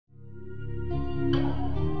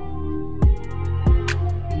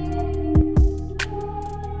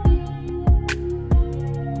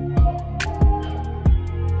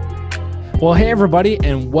Well, hey, everybody,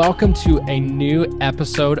 and welcome to a new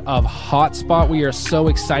episode of Hotspot. We are so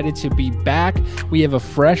excited to be back. We have a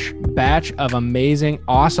fresh batch of amazing,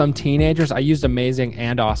 awesome teenagers. I used amazing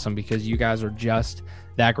and awesome because you guys are just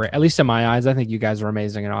that great. At least in my eyes, I think you guys are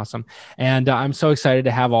amazing and awesome. And I'm so excited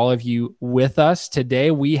to have all of you with us. Today,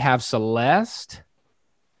 we have Celeste.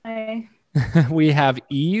 Hi. We have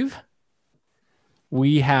Eve.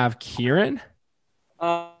 We have Kieran.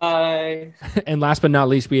 Hi. And last but not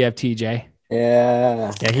least, we have TJ.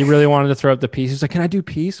 Yeah, he really wanted to throw up the peace. He's like, "Can I do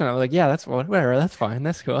peace?" And I was like, "Yeah, that's whatever. That's fine.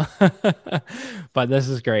 That's cool." But this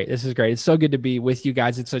is great. This is great. It's so good to be with you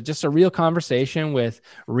guys. It's just a real conversation with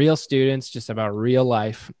real students, just about real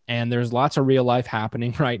life. And there's lots of real life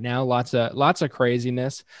happening right now. Lots of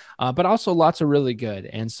craziness, but also lots of really good.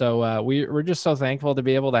 And so we're just so thankful to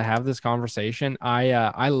be able to have this conversation.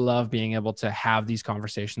 I love being able to have these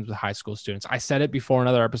conversations with high school students. I said it before in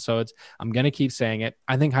other episodes. I'm gonna keep saying it.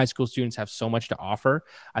 I think high school students have so much to offer.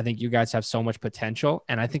 I think you guys have so much potential.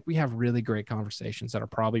 And I think we have really great conversations that are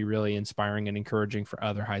probably really inspiring and encouraging for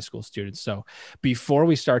other high school students. So before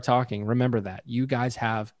we start talking, remember that you guys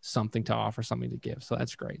have something to offer, something to give. So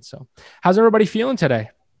that's great. So how's everybody feeling today?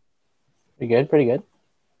 pretty good.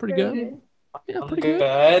 Pretty good? Yeah, pretty good.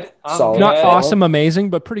 I'm Not good. awesome, amazing,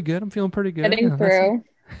 but pretty good. I'm feeling pretty good. Getting through.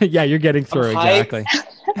 Yeah, you're getting through. I'm Exactly.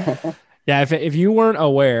 Yeah, if you weren't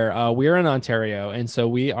aware, we're in Ontario, and so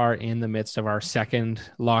we are in the midst of our second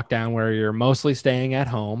lockdown where you're mostly staying at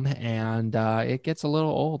home, and it gets a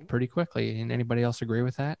little old pretty quickly. And anybody else agree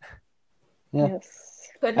with that? Yeah. Yes.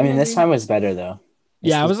 I mean, this time was better though.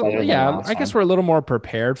 This Yeah, it was. better than Yeah, last I guess time. we're a little more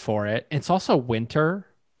prepared for it. It's also winter,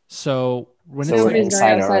 so when So it's we're like, Nobody's inside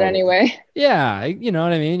going outside already. anyway. yeah, you know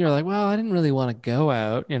what I mean. You're like, well, I didn't really want to go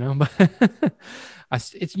out,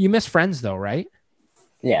 but you miss friends though, right?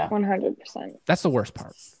 Yeah. 100%. That's the worst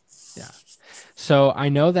part. Yeah. So I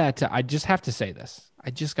know that I just have to say this. I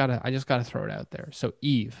just gotta throw it out there. So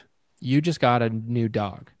Eve, you just got a new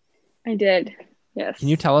dog. I did. Yes. Can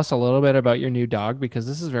you tell us a little bit about your new dog? Because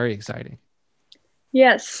this is very exciting.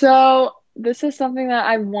 Yes. So this is something that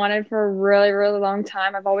I've wanted for a really, really long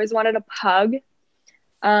time. I've always wanted a pug.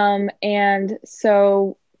 And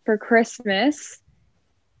so for Christmas,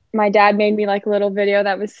 my dad made me like a little video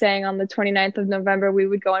that was saying on the 29th of November, we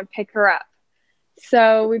would go and pick her up.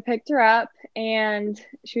 So we picked her up and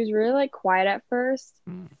she was really like quiet at first.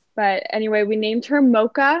 Mm. But anyway, we named her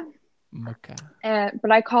Mocha, Mocha.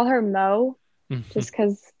 but I call her Mo just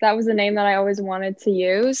because that was the name that I always wanted to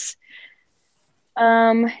use.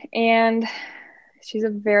 And she's a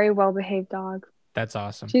very well-behaved dog. That's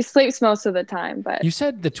awesome. She sleeps most of the time, but You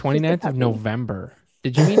said the a 29th of puppy. November.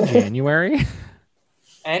 Did you mean January?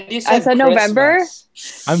 And you said I said November?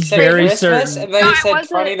 Christmas. I'm You said very Christmas, certain. And then No, you it said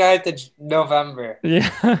wasn't. 29th of November.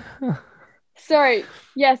 Yeah. sorry.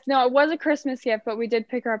 Yes, no, it was a Christmas gift, but we did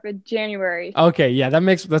pick her up in January. Okay. Yeah. That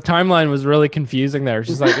makes the timeline was really confusing there.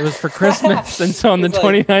 She's like, it was for Christmas. And so on the He's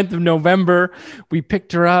like- 29th of November, we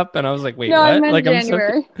picked her up. And I was like, wait, No, what? I meant Like,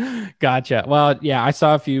 January. Gotcha. Well, yeah, I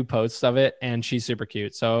saw a few posts of it and she's super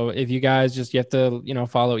cute. So if you guys you have to,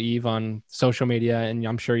 follow Eve on social media and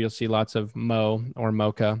I'm sure you'll see lots of Mo or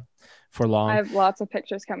Mocha for long. I have lots of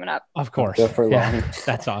pictures coming up. Of course. Go for Yeah, long.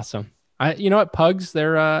 that's awesome. You know what? Pugs,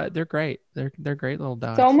 they're great. They're great little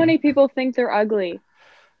dogs. So many people think they're ugly.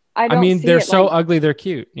 I I mean, see they're it, so like- ugly, they're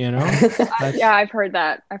cute, That's- Yeah, I've heard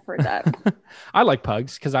that. I like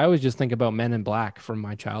pugs because I always just think about Men in Black from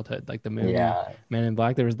my childhood, like the movie Yeah. Men in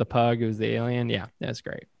Black. There was the pug, it was the alien. Yeah, that's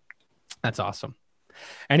great. That's awesome.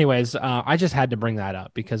 Anyways, I just had to bring that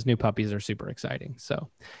up because new puppies are super exciting. So,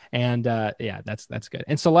 and yeah, that's good.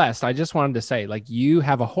 And Celeste, I just wanted to say, like, you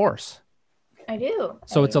have a horse, I do.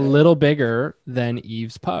 so it's a little bigger than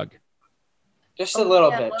Eve's pug. Just a little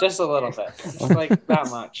Yeah, bit. well- Just a little bit. Like that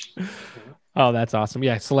much. Oh, that's awesome.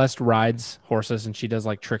 Yeah, Celeste rides horses and she does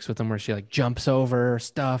like tricks with them where she like jumps over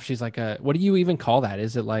stuff. She's like what do you even call that?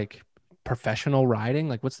 Is it like professional riding?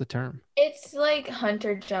 Like what's the term? It's like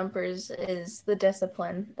hunter jumpers is the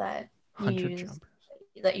discipline that you Hunter use, jumper.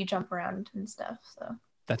 that you jump around and stuff. So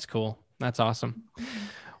That's cool. That's awesome.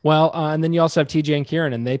 Well, and then you also have TJ and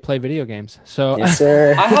Kieran and they play video games. So Yes,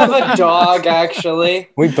 sir. I have a dog, actually.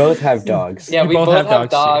 We both have dogs. Yeah, you we both have too.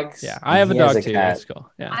 dogs. Yeah, I have a He has dog a too. cat. That's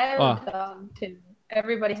cool. Yeah. I have Well, a dog too.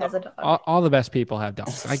 Everybody has a dog. all the best people have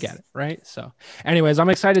dogs. I get it, right? So, anyways, I'm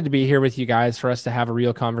excited to be here with you guys for us to have a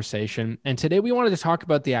real conversation. And today we wanted to talk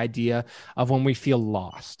about the idea of when we feel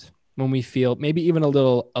lost, when we feel maybe even a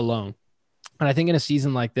little alone. And I think in a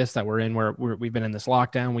season like this that we're in, where we've been in this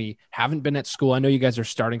lockdown, we haven't been at school. I know you guys are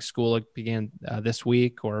starting school. It began this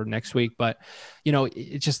week or next week, but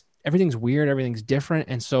it's just everything's weird, everything's different.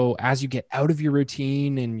 And so as you get out of your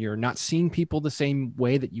routine and you're not seeing people the same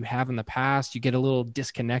way that you have in the past, you get a little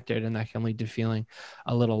disconnected, and that can lead to feeling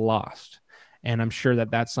a little lost. And I'm sure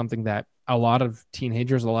that that's something that a lot of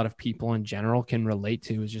teenagers, a lot of people in general can relate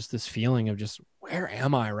to, is just this feeling of just, where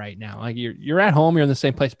am I right now? Like you're at home, you're in the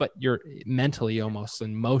same place, but you're mentally, almost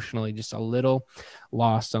emotionally, just a little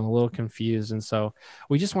lost and a little confused. And so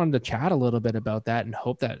we just wanted to chat a little bit about that and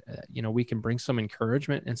hope that, we can bring some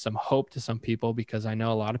encouragement and some hope to some people, because I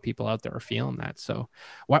know a lot of people out there are feeling that. So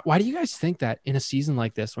why do you guys think that in a season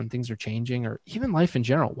like this, when things are changing, or even life in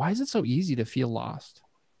general, why is it so easy to feel lost?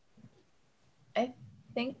 I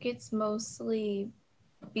think it's mostly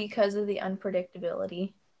because of the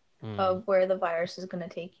unpredictability of where the virus is going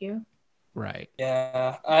to take you. Right.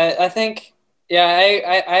 Yeah, I think,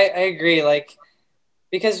 I agree. Like,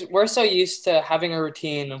 because we're so used to having a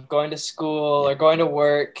routine of going to school or going to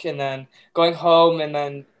work and then going home and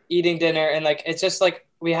then eating dinner. And like, it's just like,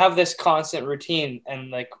 we have this constant routine,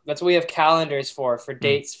 and like, that's what we have calendars for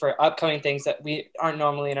dates, for upcoming things that we aren't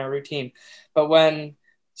normally in our routine. But when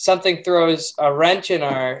something throws a wrench in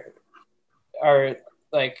our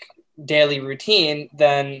like daily routine,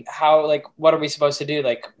 then what are we supposed to do?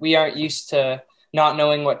 Like, we aren't used to not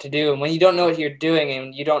knowing what to do. And when you don't know what you're doing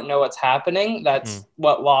and you don't know what's happening, that's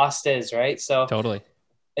what lost is, right? So totally,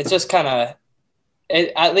 it's just kind of,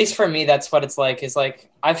 at least for me, that's what it's like. Is like,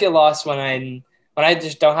 I feel lost when I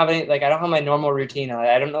just don't have any, like, I don't have my normal routine.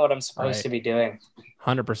 I don't know what I'm supposed to be doing.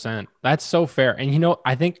 100%. That's so fair. And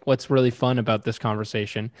I think what's really fun about this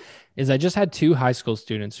conversation is I just had 2 high school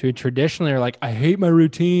students who traditionally are like, I hate my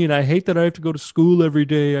routine. I hate that I have to go to school every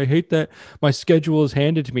day. I hate that my schedule is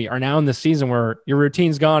handed to me, are now in the season where your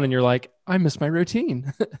routine's gone and you're like, I miss my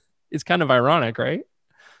routine. It's kind of ironic, right?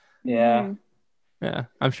 Yeah. Yeah.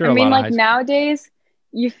 I'm sure I mean, lot like, of nowadays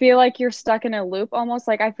you feel like you're stuck in a loop almost.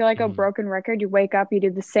 Like, I feel like a broken record. You wake up, you do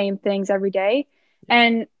the same things every day,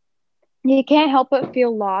 and you can't help but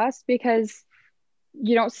feel lost because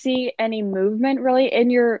you don't see any movement really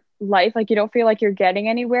in your life. Like, you don't feel like you're getting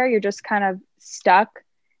anywhere. You're just kind of stuck.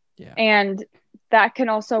 Yeah. And that can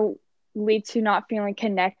also lead to not feeling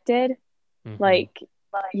connected. Like,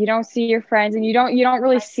 you don't see your friends, and you don't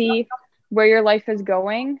really see where your life is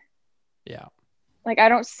going. Yeah. Like, I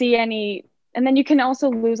don't see any. And then you can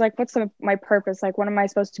also lose, like, what's my purpose? Like, what am I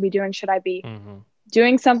supposed to be doing? Should I be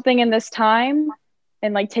doing something in this time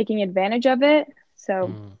and like taking advantage of it?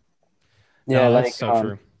 So yeah, no, that's like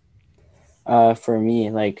so true. For me,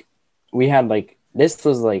 like, we had, like, this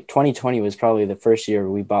was like 2020 was probably the first year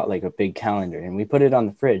we bought like a big calendar, and we put it on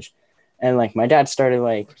the fridge, and like my dad started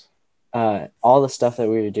like all the stuff that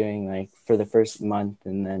we were doing like for the first month,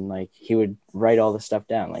 and then like he would write all the stuff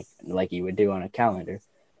down like he would do on a calendar.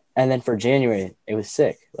 And then for January, it was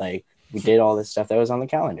sick. Like, we did all this stuff that was on the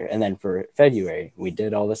calendar. And then for February, we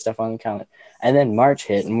did all this stuff on the calendar. And then March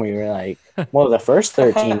hit, and we were like, well, the first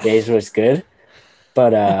 13 days was good,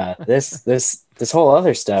 but this whole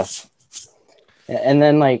other stuff. And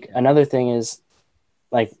then like another thing is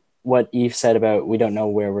like what Eve said about, we don't know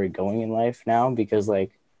where we're going in life now, because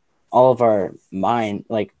like all of our mind,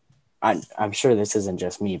 like I'm sure this isn't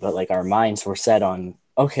just me, but like our minds were set on,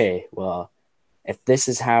 okay, well, if this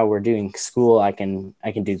is how we're doing school, I can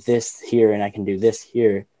do this here and I can do this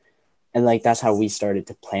here. And like, that's how we started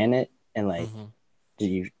to plan it. And like,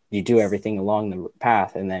 you do everything along the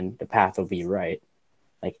path, and then the path will be right.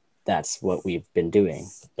 Like, that's what we've been doing.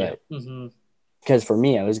 But because for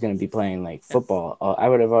me, I was going to be playing like football. I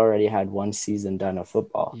would have already had 1 season done of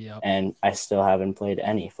football, and I still haven't played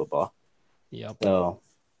any football. So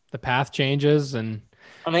the path changes, and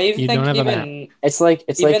I mean, you don't have a map. It's like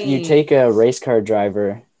you take a race car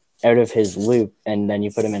driver out of his loop, and then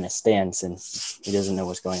you put him in a stance, and he doesn't know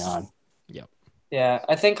what's going on. Yeah,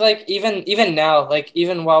 I think like even now, like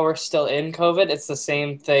even while we're still in COVID, it's the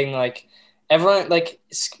same thing. Like, everyone, like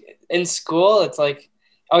in school, it's like,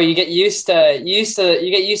 oh, you get used to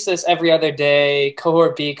this every other day,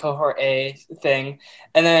 cohort B, cohort A thing,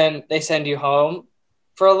 and then they send you home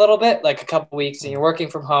for a little bit, like a couple weeks, and you're working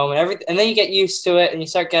from home and everything, and then you get used to it and you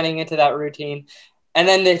start getting into that routine, and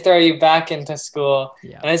then they throw you back into school,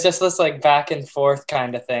 and it's just this like back and forth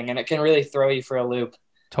kind of thing, and it can really throw you for a loop.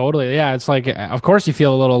 Totally. Yeah. It's like, of course you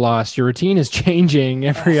feel a little lost. Your routine is changing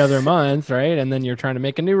every other month, right? And then you're trying to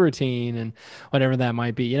make a new routine and whatever that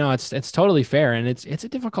might be. It's totally fair, and it's a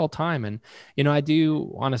difficult time. And, I do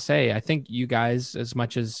want to say, I think you guys, as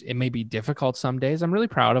much as it may be difficult some days, I'm really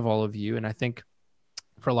proud of all of you. And I think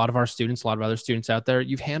for a lot of our students, a lot of other students out there,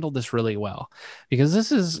 you've handled this really well, because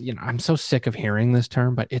this is, I'm so sick of hearing this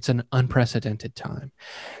term, but it's an unprecedented time.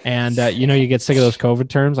 And, you get sick of those COVID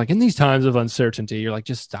terms, like in these times of uncertainty, you're like,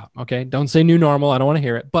 just stop. Okay. Don't say new normal. I don't want to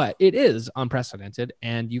hear it, but it is unprecedented,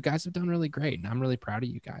 and you guys have done really great. And I'm really proud of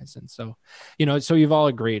you guys. And so, so you've all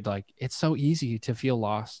agreed, like, it's so easy to feel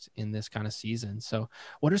lost in this kind of season. So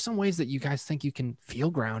what are some ways that you guys think you can feel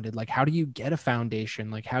grounded? Like, how do you get a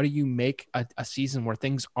foundation? Like, how do you make a season where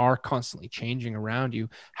things are constantly changing around you?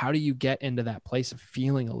 How do you get into that place of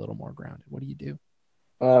feeling a little more grounded? What do you do?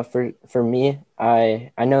 For me,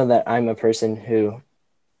 I know that I'm a person who,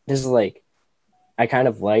 this is like, I kind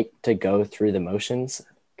of like to go through the motions,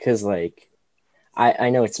 because like I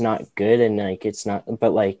know it's not good, and like it's not,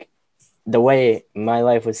 but like the way my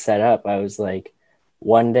life was set up, I was like,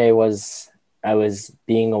 one day I was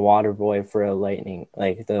being a water boy for the lightning.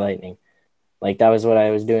 Like that was what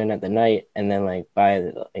I was doing at the night. And then like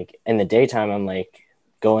in the daytime, I'm like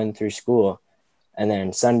going through school. And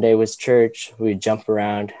then Sunday was church. We'd jump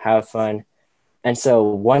around, have fun. And so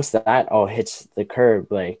once that all hits the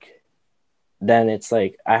curb, like, then it's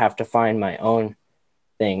like, I have to find my own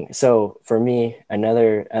thing. So for me,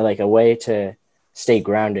 like a way to stay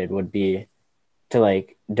grounded would be to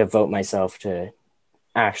like devote myself to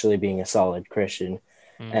actually being a solid Christian,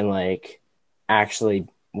 and like actually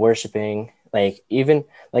worshiping. Like, even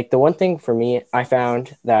like the one thing for me, I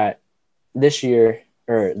found that this year,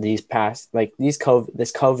 or this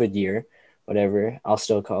COVID year, whatever, I'll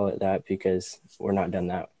still call it that because we're not done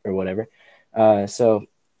that or whatever. So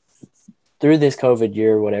through this COVID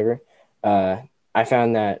year, or whatever, I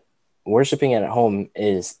found that worshiping at home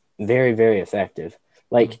is very, very effective.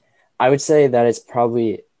 Like, I would say that it's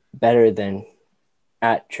probably better than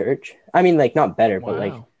at church. I mean, like, not better, but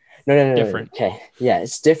like, no. Different. Okay. Yeah,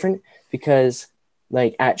 it's different because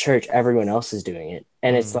like at church, everyone else is doing it.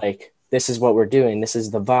 And it's like, this is what we're doing. This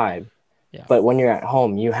is the vibe. Yeah. But when you're at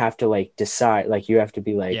home, you have to like decide, like you have to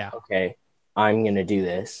be like, Yeah. okay, I'm going to do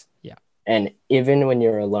this. Yeah. And even when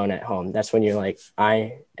you're alone at home, that's when you're like,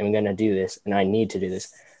 I am going to do this, and I need to do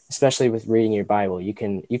this, especially with reading your Bible. You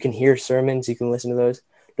can hear sermons, you can listen to those.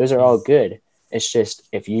 Those are all good. It's just,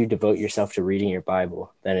 if you devote yourself to reading your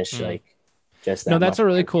Bible, then it's like just that. No, that's a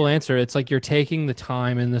really cool answer. It's like you're taking the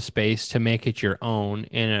time and the space to make it your own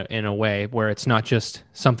in a way where it's not just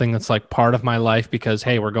something that's like part of my life because,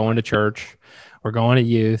 hey, we're going to church, we're going to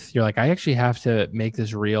youth. You're like, I actually have to make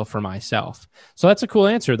this real for myself. So that's a cool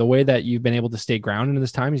answer. The way that you've been able to stay grounded in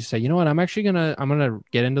this time is you say, you know what, I'm gonna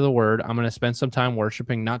get into the Word. I'm gonna spend some time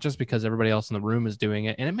worshiping, not just because everybody else in the room is doing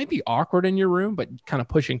it, and it might be awkward in your room, but kind of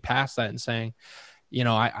pushing past that and saying,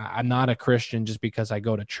 I'm not a Christian just because I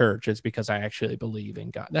go to church. It's because I actually believe in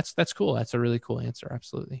God. That's cool. That's a really cool answer.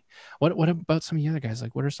 Absolutely. What about some of you other guys?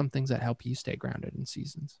 Like, what are some things that help you stay grounded in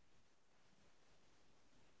seasons?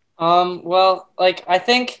 Well, like, I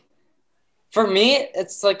think for me,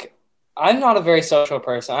 it's like, I'm not a very social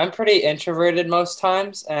person. I'm pretty introverted most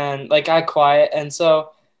times, and like I quiet. And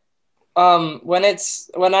so, when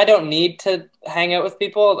I don't need to hang out with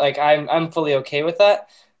people, like I'm fully okay with that.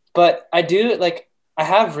 But I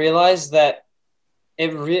have realized that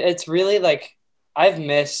it's really like I've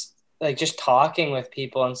missed like just talking with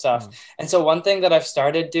people and stuff. And so one thing that I've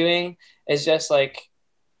started doing is just like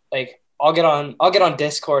I'll get on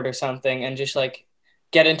Discord or something and just like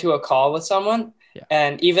get into a call with someone. Yeah.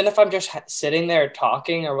 And even if I'm just sitting there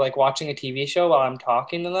talking or like watching a TV show while I'm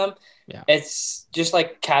talking to them, it's just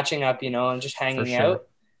like catching up, and just hanging out.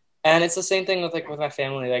 And it's the same thing with my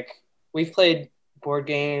family. Like, we've played board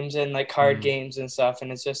games and like card games and stuff.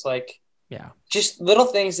 And it's just like, just little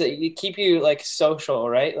things that keep you like social,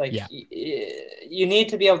 right? Like you need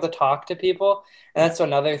to be able to talk to people. And that's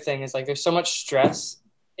another thing is like, there's so much stress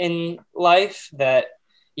in life that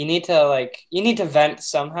you need to vent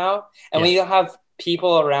somehow. And when you don't have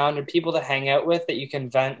people around and people to hang out with that you can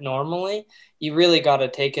vent normally, you really got to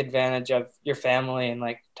take advantage of your family and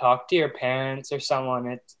like talk to your parents or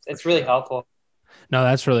someone. It's really helpful. No,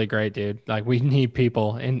 that's really great, dude. Like, we need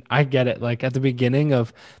people, and I get it. Like, at the beginning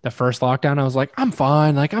of the first lockdown, I was like, I'm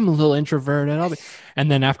fine. Like, I'm a little introverted.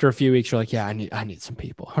 And then after a few weeks, you're like, yeah, I need some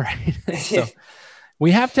people. Right. So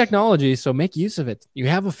we have technology, so make use of it. You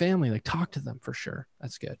have a family, like, talk to them for sure.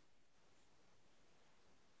 That's good.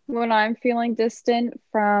 When I'm feeling distant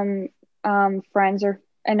from friends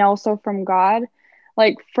and also from God,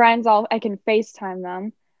 like friends, I can FaceTime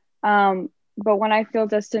them. But when I feel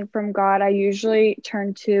distant from God, I usually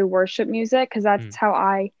turn to worship music because that's how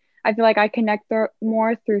I feel like I connect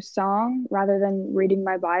more through song rather than reading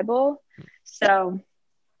my Bible. So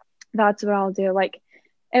that's what I'll do. Like,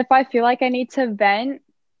 if I feel like I need to vent,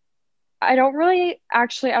 I don't really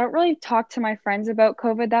talk to my friends about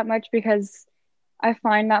COVID that much because I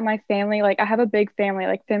find that my family, like I have a big family,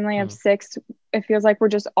 like family of 6. It feels like we're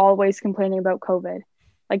just always complaining about COVID.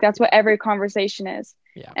 Like that's what every conversation is.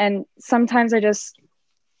 Yeah. And sometimes I just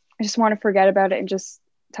want to forget about it and just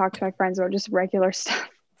talk to my friends about just regular stuff.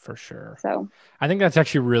 For sure. So I think that's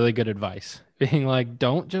actually really good advice. Being like,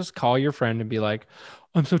 don't just call your friend and be like,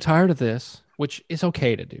 I'm so tired of this, which is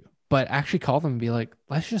okay to do, but actually call them and be like,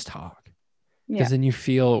 let's just talk. Because then you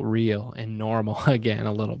feel real and normal again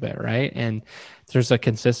a little bit, right? And there's a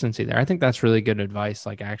consistency there. I think that's really good advice,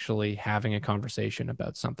 like actually having a conversation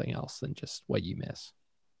about something else than just what you miss.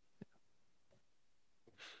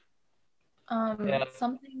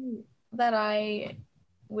 Something that I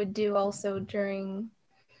would do also during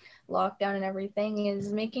lockdown and everything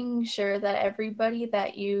is making sure that everybody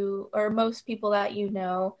that you, or most people that you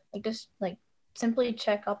know, like just like simply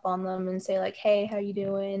check up on them and say like, hey, how you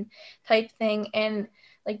doing, type thing. And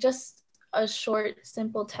like just a short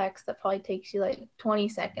simple text that probably takes you like 20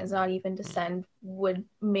 seconds, not even to send, would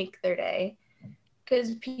make their day.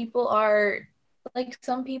 Because people are like,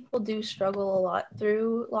 some people do struggle a lot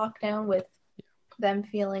through lockdown with them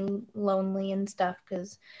feeling lonely and stuff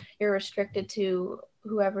because you're restricted to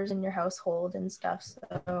whoever's in your household and stuff.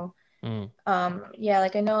 So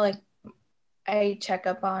like I know, like I check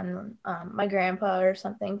up on my grandpa or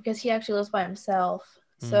something because he actually lives by himself.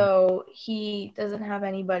 So he doesn't have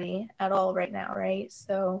anybody at all right now, right?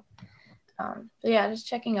 So just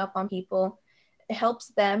checking up on people, it helps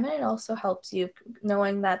them and it also helps you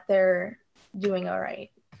knowing that they're doing all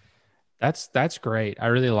right. That's great. I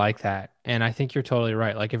really like that. And I think you're totally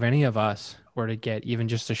right. Like if any of us were to get even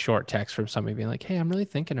just a short text from somebody being like, hey, I'm really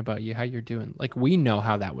thinking about you, how you're doing. Like we know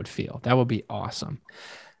how that would feel. That would be awesome.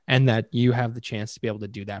 And that you have the chance to be able to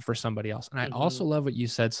do that for somebody else. And I also love what you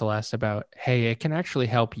said, Celeste, about, hey, it can actually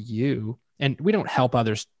help you. And we don't help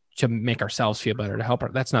others to make ourselves feel better, to help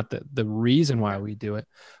that's not the reason why we do it,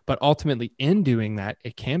 but ultimately in doing that,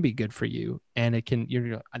 it can be good for you and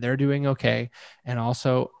they're doing okay. And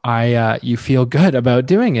also you feel good about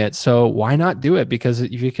doing it. So why not do it? Because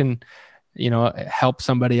if you can, help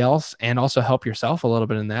somebody else and also help yourself a little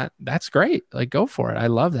bit in that, that's great. Like go for it. I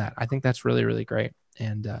love that. I think that's really, really great.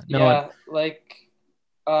 And like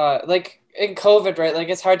in COVID, right? Like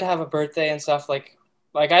it's hard to have a birthday and stuff. Like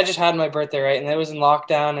I just had my birthday, right? And it was in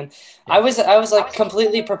lockdown and I was like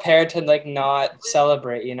completely prepared to like not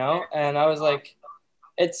celebrate, and I was like,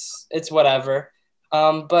 it's whatever.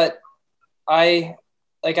 But I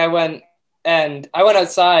went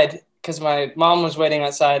outside because my mom was waiting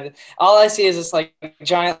outside. All I see is this like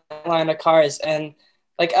giant line of cars. And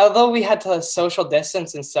like, although we had to social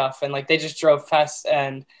distance and stuff and like they just drove fast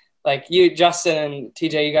and like you, Justin and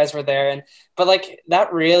TJ, you guys were there. But like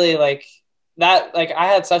that really I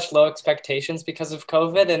had such low expectations because of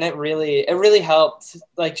COVID and it really helped.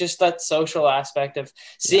 Like just that social aspect of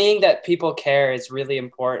seeing that people care is really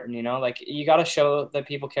important, like you got to show that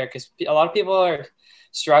people care because a lot of people are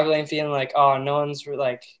struggling, feeling like, oh, no one's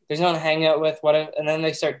like, there's no one to hang out with. And then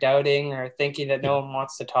they start doubting or thinking that no one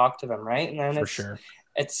wants to talk to them. Right. And then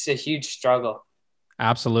it's a huge struggle.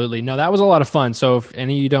 Absolutely. No, that was a lot of fun. So if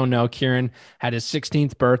any of you don't know, Kieran had his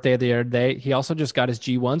 16th birthday the other day. He also just got his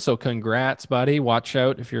G1. So congrats, buddy. Watch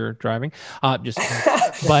out if you're driving. But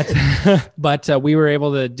we were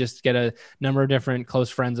able to just get a number of different close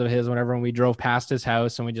friends of his whenever we drove past his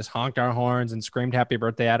house and we just honked our horns and screamed happy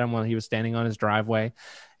birthday at him while he was standing on his driveway.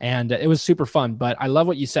 And it was super fun. But I love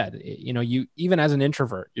what you said. You even as an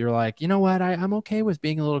introvert, you're like, you know what? I'm okay with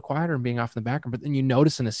being a little quieter and being off in the background. But then you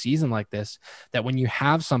notice in a season like this, that when you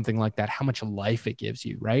have something like that, how much life it gives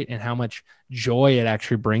you, right? And how much joy it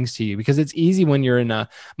actually brings to you. Because it's easy when you're in a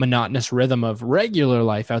monotonous rhythm of regular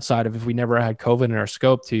life outside of if we never had COVID in our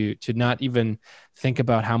scope to not even think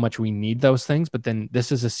about how much we need those things. But then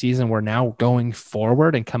this is a season where now going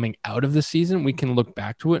forward and coming out of the season, we can look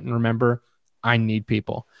back to it and remember, I need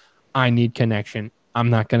people. I need connection.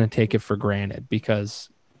 I'm not going to take it for granted because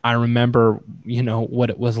I remember,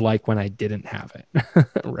 what it was like when I didn't have it.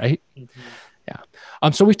 Right. Mm-hmm.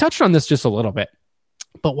 Yeah. So we've touched on this just a little bit,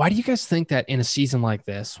 but why do you guys think that in a season like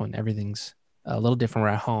this, when everything's a little different, we're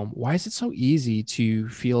at home, why is it so easy to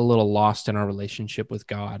feel a little lost in our relationship with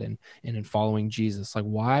God and in following Jesus? Like,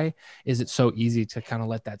 why is it so easy to kind of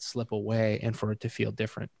let that slip away and for it to feel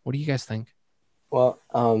different? What do you guys think? Well,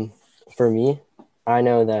 for me, I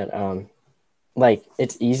know that,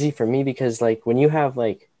 it's easy for me because like when you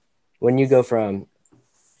go from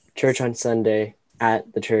church on Sunday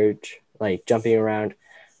at the church, like jumping around,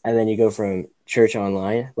 and then you go from church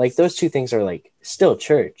online, like those two things are like still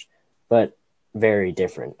church, but very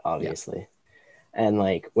different, obviously. And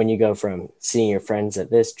like when you go from seeing your friends at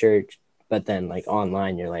this church, but then like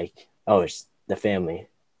online, you're like, oh, it's the family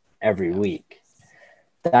every week.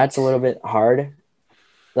 That's a little bit hard.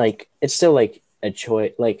 Like it's still like a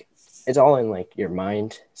choice. Like it's all in like your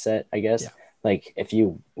mindset, I guess. Yeah. Like if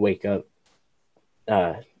you wake up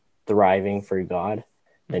thriving for God,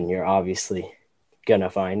 then you're obviously gonna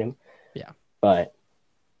find him. Yeah. But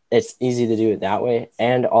it's easy to do it that way,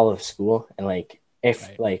 and all of school. And like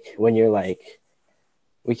if like when you're like,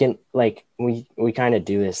 we can like we kind of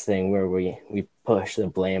do this thing where we push the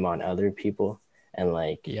blame on other people, and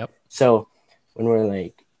like so when we're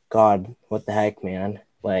like, God, what the heck, man,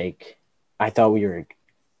 like I thought we were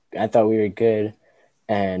good,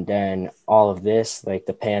 and then all of this, like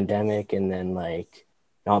the pandemic, and then like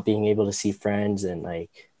not being able to see friends, and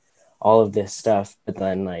like all of this stuff. But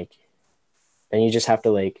then like then you just have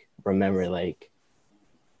to like remember, like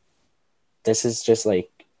this is just like,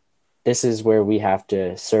 this is where we have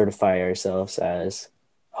to certify ourselves as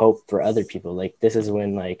hope for other people. Like this is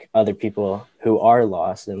when like other people who are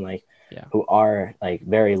lost and like who are like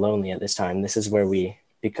very lonely at this time, this is where we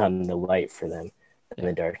become the light for them in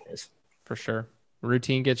the darkness. For sure.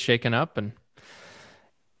 Routine gets shaken up, and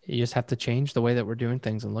you just have to change the way that we're doing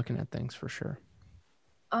things and looking at things, for sure.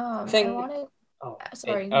 I wanted.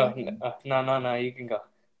 Sorry. No, you can go.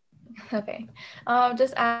 Okay.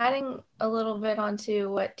 Just adding a little bit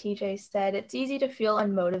onto what TJ said, it's easy to feel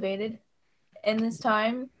unmotivated in this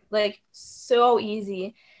time, like so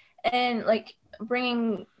easy. And like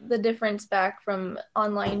bringing the difference back from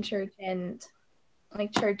online church and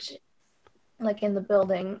like church, like in the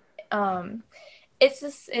building,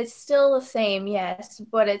 it's still the same, yes,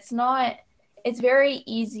 but it's very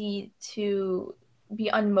easy to be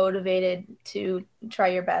unmotivated to try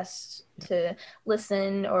your best to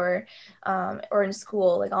listen, or in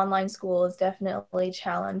school, like online school is definitely a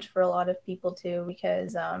challenge for a lot of people too,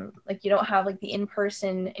 because like you don't have like the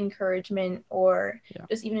in-person encouragement or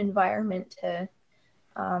just even environment to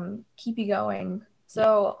keep you going.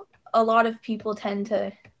 So a lot of people tend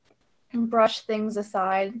to brush things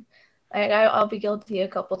aside. I'll be guilty a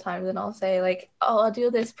couple times, and I'll say like, oh, I'll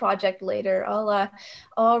do this project later.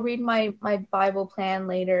 I'll read my Bible plan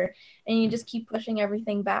later, and you just keep pushing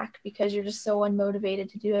everything back because you're just so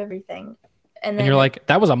unmotivated to do everything. And then you're like,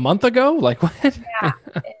 that was a month ago. Like what? Yeah,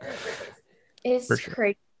 it's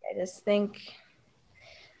crazy. I just think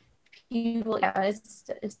people,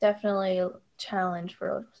 it's definitely a challenge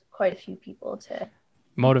for quite a few people to.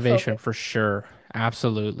 Motivation for sure.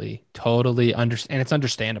 Absolutely. Totally understand. And it's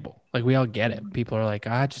understandable. Like we all get it. People are like,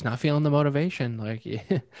 just not feeling the motivation. Like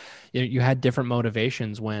you had different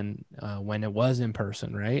motivations when it was in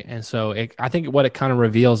person. Right. And so I think what it kind of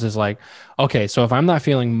reveals is like, okay, so if I'm not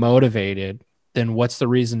feeling motivated, then what's the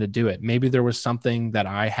reason to do it? Maybe there was something that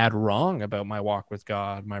I had wrong about my walk with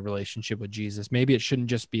God, my relationship with Jesus. Maybe it shouldn't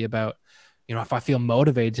just be about, if I feel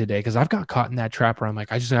motivated today, because I've got caught in that trap where I'm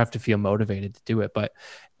like, I just have to feel motivated to do it. But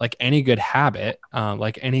like any good habit,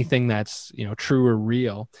 like anything that's, true or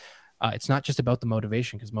real, it's not just about the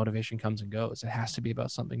motivation, because motivation comes and goes. It has to be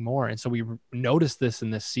about something more. And so we notice this in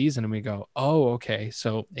this season and we go, oh, okay.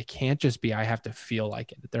 So it can't just be, I have to feel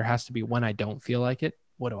like it. There has to be, when I don't feel like it,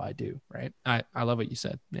 what do I do? Right. I love what you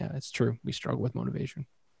said. Yeah, it's true. We struggle with motivation.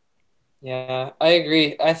 Yeah, I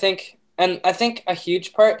agree. I think a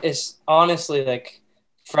huge part is honestly like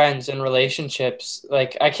friends and relationships.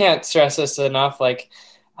 Like I can't stress this enough. Like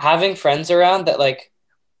having friends around that like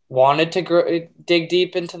wanted to dig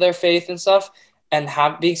deep into their faith and stuff, and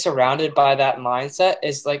being surrounded by that mindset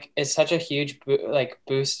is such a huge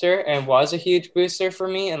booster, and was a huge booster for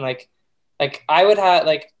me. And like I would have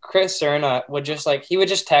like Chris Cerna would just like, he would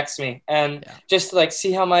just text me and just like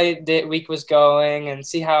see how my week was going and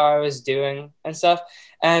see how I was doing and stuff.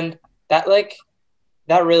 And that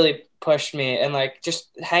that really pushed me, and like just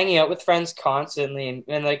hanging out with friends constantly.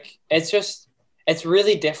 And like, it's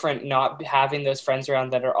really different not having those friends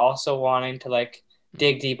around that are also wanting to like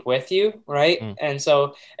dig deep with you. Right. And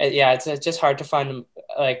so, it's just hard to find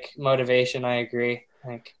like motivation. I agree.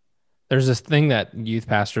 Like, there's this thing that youth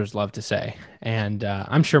pastors love to say, and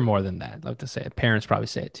I'm sure more than that love to say it. Parents probably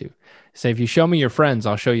say it too. Say, if you show me your friends,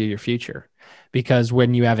 I'll show you your future. Because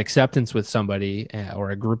when you have acceptance with somebody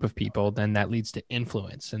or a group of people, then that leads to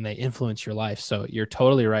influence, and they influence your life. So you're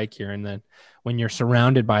totally right, Kieran, that when you're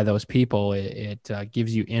surrounded by those people, it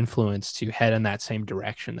gives you influence to head in that same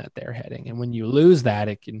direction that they're heading. And when you lose that,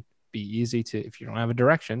 it can be easy to, if you don't have a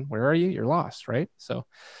direction, where are you? You're lost, right? So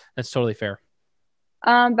that's totally fair.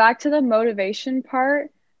 Back to the motivation part.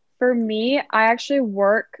 For me, I actually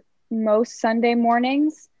work most Sunday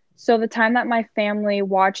mornings. So the time that my family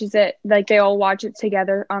watches it, like they all watch it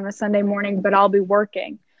together on a Sunday morning, but I'll be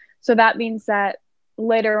working. So that means that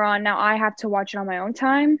later on, now I have to watch it on my own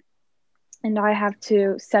time, and I have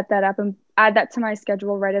to set that up and add that to my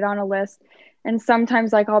schedule, write it on a list. And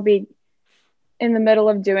sometimes like I'll be in the middle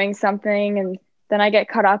of doing something and then I get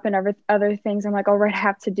caught up in other things. I'm like, oh, right, I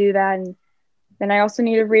have to do that. And then I also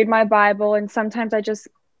need to read my Bible. And sometimes I just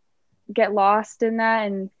get lost in that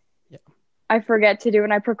and I forget to do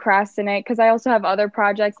and I procrastinate because I also have other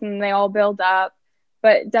projects and they all build up.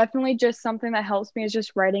 But definitely just something that helps me is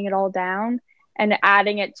just writing it all down and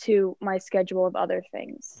adding it to my schedule of other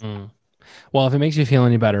things. Well, if it makes you feel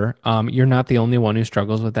any better, you're not the only one who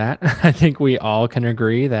struggles with that. I think we all can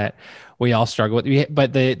agree that we all struggle with it.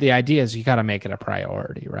 But the idea is you got to make it a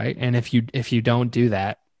priority, right? And if you don't do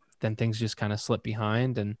that, then things just kind of slip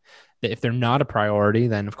behind. And if they're not a priority,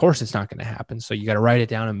 then of course it's not going to happen. So you got to write it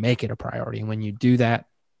down and make it a priority. And when you do that,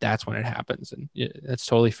 that's when it happens. And that's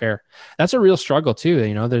totally fair. That's a real struggle too.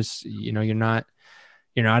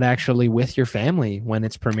 You're not actually with your family when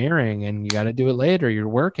it's premiering and you got to do it later. You're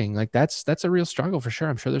working. Like that's a real struggle for sure.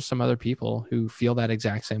 I'm sure there's some other people who feel that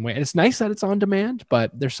exact same way. And it's nice that it's on demand, but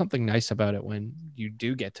there's something nice about it when you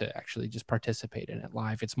do get to actually just participate in it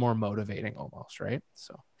live. It's more motivating almost, right?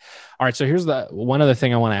 So, all right. So here's the one other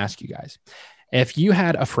thing I want to ask you guys. If you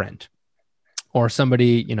had a friend or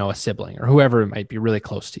somebody, a sibling or whoever might be really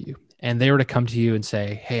close to you, and they were to come to you and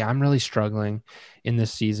say, hey, I'm really struggling in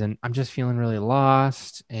this season. I'm just feeling really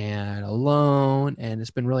lost and alone, and it's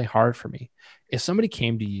been really hard for me. If somebody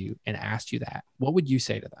came to you and asked you that, what would you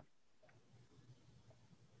say to them?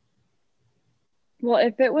 Well,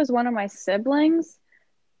 if it was one of my siblings,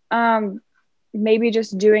 maybe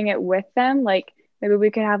just doing it with them. Like maybe we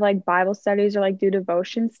could have like Bible studies or like do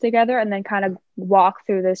devotions together and then kind of walk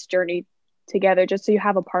through this journey together just so you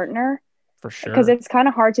have a partner. For sure. Because it's kind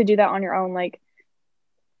of hard to do that on your own. Like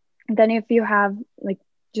then if you have like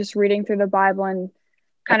just reading through the Bible and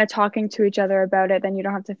kind of talking to each other about it, then you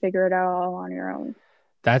don't have to figure it out all on your own.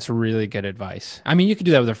 That's really good advice. I mean, you could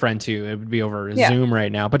do that with a friend too. It would be over Zoom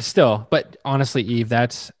right now, but honestly, Eve,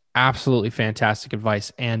 that's absolutely fantastic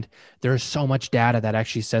advice. And there's so much data that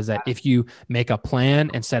actually says that if you make a plan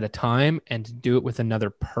and set a time and do it with another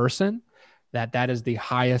person, that is the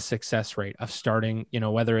highest success rate of starting,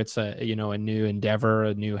 whether it's a new endeavor,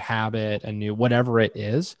 a new habit, a new, whatever it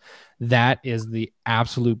is, that is the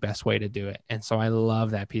absolute best way to do it. And so I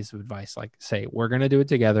love that piece of advice. Like say, we're going to do it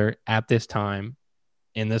together at this time,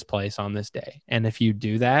 in this place, on this day. And if you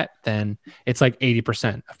do that, then it's like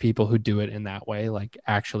 80% of people who do it in that way, like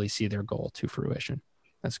actually see their goal to fruition.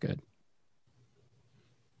 That's good.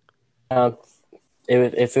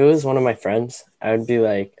 If it was one of my friends, I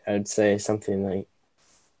would say something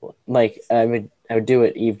like I would do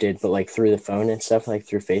what Eve did, but like through the phone and stuff, like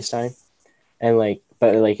through FaceTime. And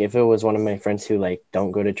but if it was one of my friends who like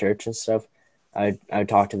don't go to church and stuff, I would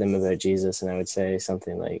talk to them about Jesus, and I would say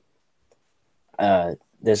something like,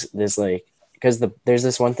 there's like, because there's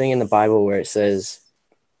this one thing in the Bible where it says,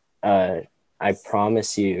 I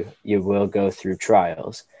promise you will go through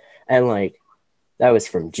trials, and like that was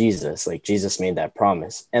from Jesus. Like Jesus made that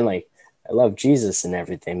promise, and like I love Jesus and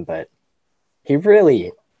everything, but he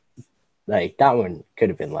really, like, that one could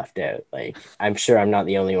have been left out. Like I'm sure I'm not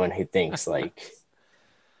the only one who thinks like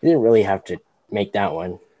he didn't really have to make that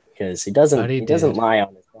one, because he doesn't lie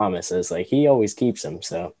on his promises. Like he always keeps them.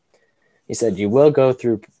 So he said you will go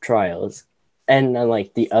through trials, and then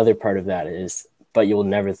like the other part of that is, but you'll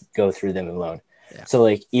never go through them alone. Yeah. So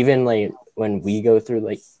like even like when we go through,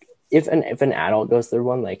 like if an adult goes through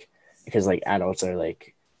one, like because like adults are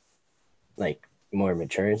like more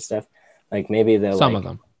mature and stuff, like maybe they'll some of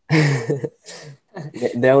them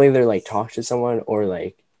they'll either like talk to someone, or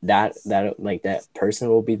like that like that person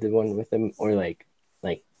will be the one with them, or like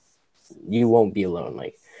you won't be alone.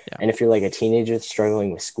 Like yeah. And if you're like a teenager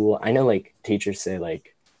struggling with school, I know like teachers say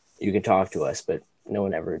like you can talk to us, but no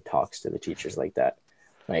one ever talks to the teachers like that.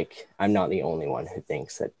 Like I'm not the only one who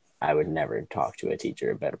thinks that I would never talk to a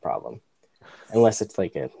teacher about a problem, unless it's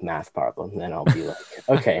like a math problem. Then I'll be like,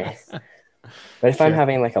 okay. But if I'm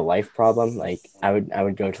having like a life problem, like I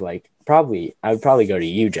would go to like I would probably go to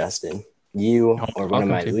you, Justin, or one of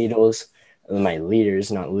my leaders,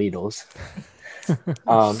 not leaders.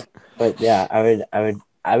 But yeah,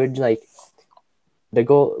 I would like the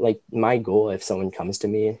goal, like my goal, if someone comes to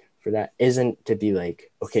me for that, isn't to be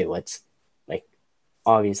like, okay, let's like,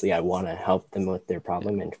 obviously I want to help them with their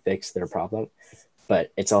problem and fix their problem,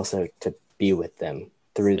 but it's also to be with them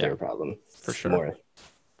through their problem. For sure. More.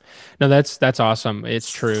 No, that's awesome.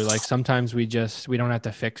 It's true. Like sometimes we don't have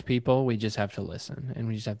to fix people. We just have to listen, and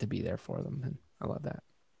we just have to be there for them. And I love that.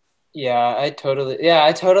 I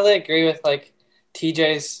totally agree with like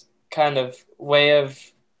TJ's kind of way of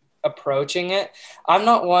approaching it. I'm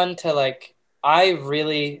not one to like, I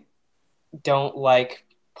really don't like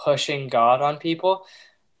pushing God on people.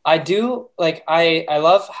 I do like, I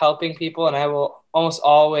love helping people, and I will almost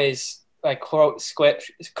always like quote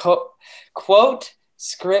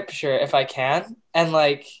scripture if I can. And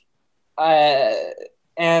like, uh,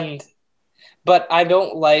 and but I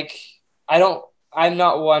don't I'm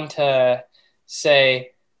not one to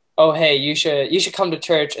say, oh hey, you should come to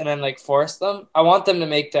church and then like force them. I want them to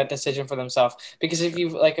make that decision for themselves, because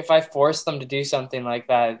if I force them to do something like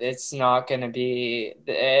that, it's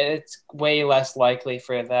way less likely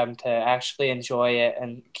for them to actually enjoy it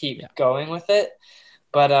and keep going with it.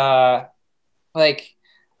 But like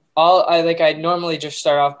I normally just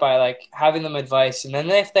start off by like having them advice, and then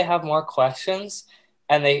if they have more questions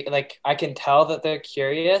and they like, I can tell that they're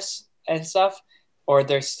curious and stuff, or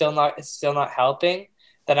they're still not helping,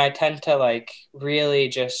 then I tend to like really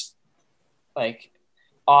just like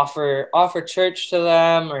offer church to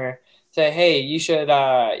them, or say, hey, you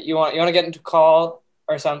want to get into call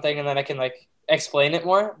or something, and then I can like explain it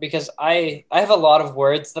more, because I have a lot of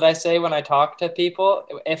words that I say when I talk to people,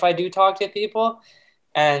 if I do talk to people.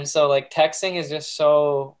 And so like texting is just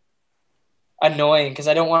so annoying because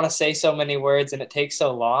I don't want to say so many words and it takes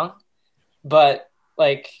so long. But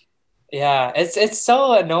like, yeah, it's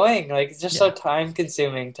so annoying. Like, it's just so time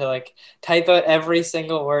consuming to like type out every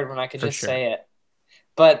single word when I could just say it.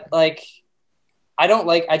 But like, I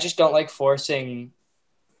just don't like forcing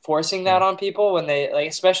that on people when they like,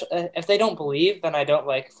 especially if they don't believe, then I don't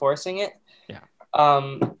like forcing it.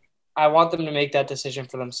 I want them to make that decision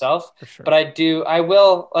for themselves. But I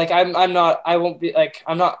will, like, I'm not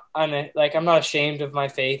ashamed of my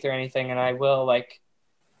faith or anything. And I will like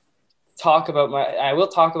talk about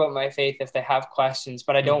my faith if they have questions,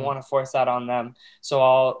 but I don't want to force that on them. So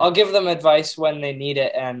I'll give them advice when they need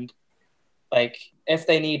it. And like, if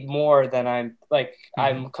they need more, then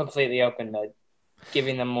I'm completely open to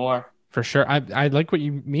giving them more. For sure. I like what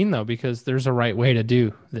you mean though, because there's a right way to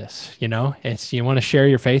do this. It's, you want to share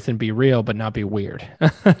your faith and be real, but not be weird.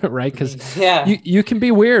 Right. Cause you can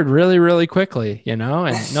be weird really, really quickly, and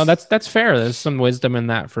no, that's fair. There's some wisdom in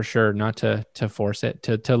that for sure. Not to force it,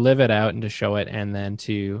 to live it out and to show it. And then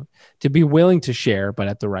to be willing to share, but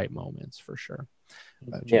at the right moments for sure.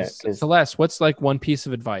 Celeste, what's like one piece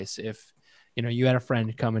of advice if, you had a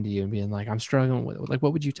friend coming to you and being like, I'm struggling with it, like,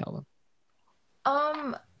 what would you tell them?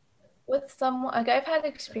 With someone, like, I've had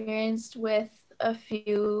experience with a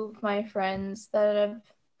few of my friends that have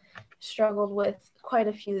struggled with quite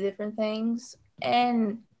a few different things,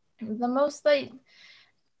 and the most that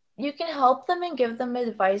you can help them and give them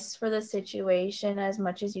advice for the situation as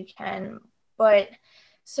much as you can, but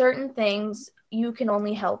certain things you can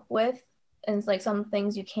only help with, and it's like some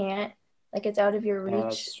things you can't, like it's out of your reach.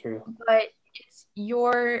 That's true. But it's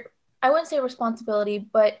your, I wouldn't say responsibility,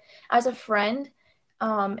 but as a friend,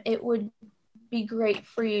 it would be great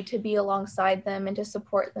for you to be alongside them and to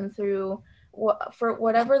support them through for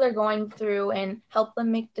whatever they're going through, and help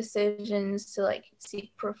them make decisions to like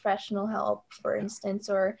seek professional help, for instance,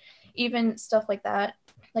 or even stuff like that.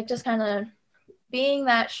 Like, just kind of being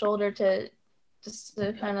that shoulder to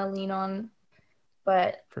kind of lean on.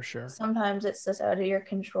 But for sure, sometimes it's just out of your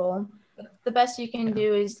control. The best you can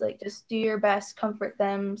do is like just do your best, comfort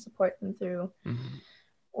them, support them through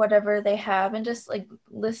whatever they have, and just like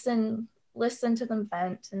listen to them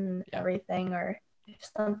vent and everything, or if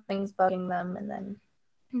something's bugging them, and then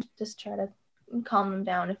just try to calm them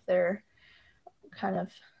down if they're kind of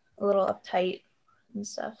a little uptight and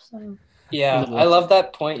stuff. So I love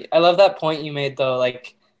that point you made though.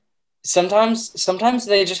 Like, sometimes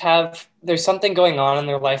they just there's something going on in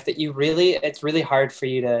their life that it's really hard for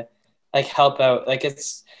you to like help out. Like,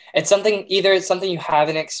 it's something you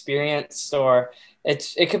haven't experienced, or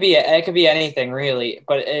it could be anything really,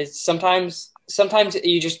 but it's sometimes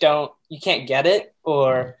you can't get it,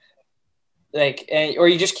 or or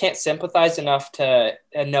you just can't sympathize enough to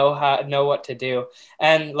know what to do.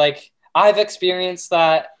 And like, I've experienced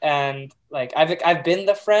that, and like I've been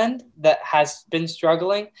the friend that has been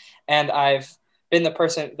struggling, and I've been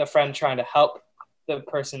the friend trying to help the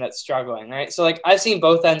person that's struggling, right? So like, I've seen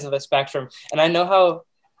both ends of the spectrum, and I know how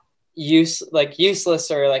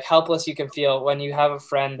useless or like helpless you can feel when you have a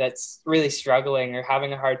friend that's really struggling or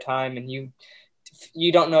having a hard time, and you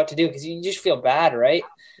don't know what to do because you just feel bad, right?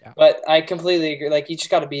 But I completely agree. Like, you just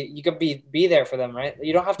got to be there for them, right?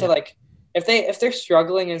 You don't have to like, if they're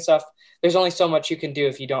struggling and stuff, there's only so much you can do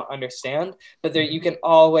if you don't understand, but you can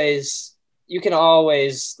always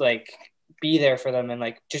like be there for them and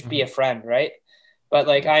like just be a friend, right? but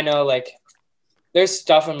like I know like there's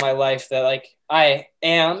stuff in my life that like I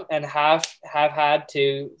am and have had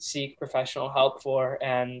to seek professional help for,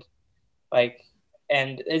 and like,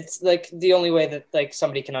 and it's like the only way that like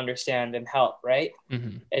somebody can understand and help, right?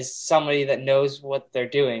 Mm-hmm. Is somebody that knows what they're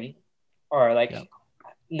doing, or like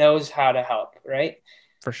knows how to help, right?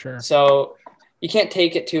 For sure. So you can't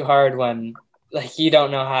take it too hard when like you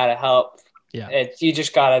don't know how to help. Yeah. You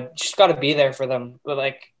just gotta be there for them, but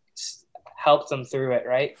like help them through it,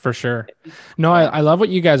 right? For sure. No, I love what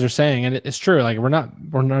you guys are saying, and it's true. Like we're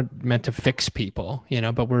not meant to fix people, you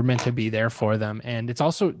know, but we're meant to be there for them. And it's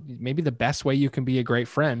also maybe the best way you can be a great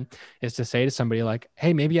friend is to say to somebody like,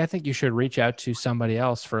 hey, maybe I think you should reach out to somebody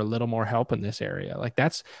else for a little more help in this area. Like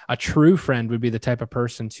that's a true friend would be the type of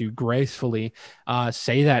person to gracefully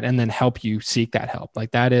say that and then help you seek that help. Like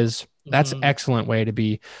that's an excellent way to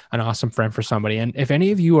be an awesome friend for somebody. And if any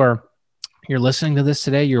of you you're listening to this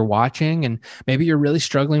today, you're watching, and maybe you're really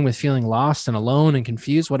struggling with feeling lost and alone and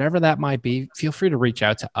confused, whatever that might be, feel free to reach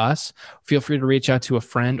out to us. Feel free to reach out to a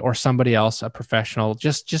friend or somebody else, a professional.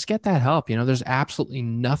 Just get that help. You know, there's absolutely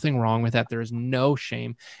nothing wrong with that. There is no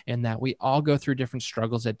shame in that. We all go through different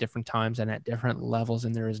struggles at different times and at different levels,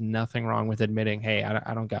 and there is nothing wrong with admitting, hey,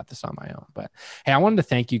 I don't got this on my own. But hey, I wanted to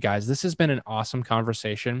thank you guys. This has been an awesome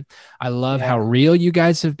conversation. I love how real you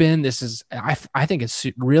guys have been. This is, I think it's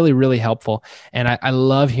really, really helpful. And I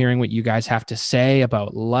love hearing what you guys have to say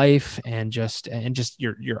about life and just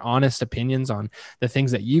your honest opinions on the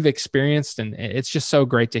things that you've experienced. And it's just so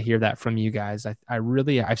great to hear that from you guys.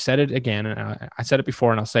 I've said it again, and I said it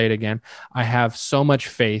before, and I'll say it again. I have so much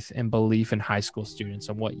faith and belief in high school students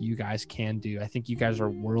and what you guys can do. I think you guys are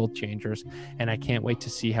world changers, and I can't wait to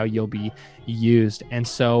see how you'll be used. And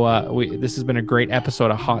so this has been a great episode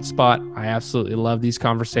of Hotspot. I absolutely love these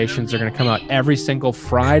conversations. They're going to come out every single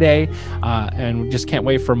Friday. And we just can't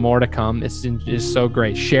wait for more to come. It's just so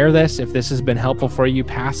great. Share this if this has been helpful for you.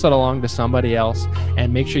 Pass it along to somebody else,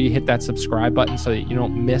 and make sure you hit that subscribe button so that you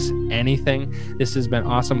don't miss anything. This has been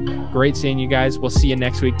awesome. Great seeing you guys. We'll see you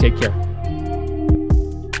next week. Take care.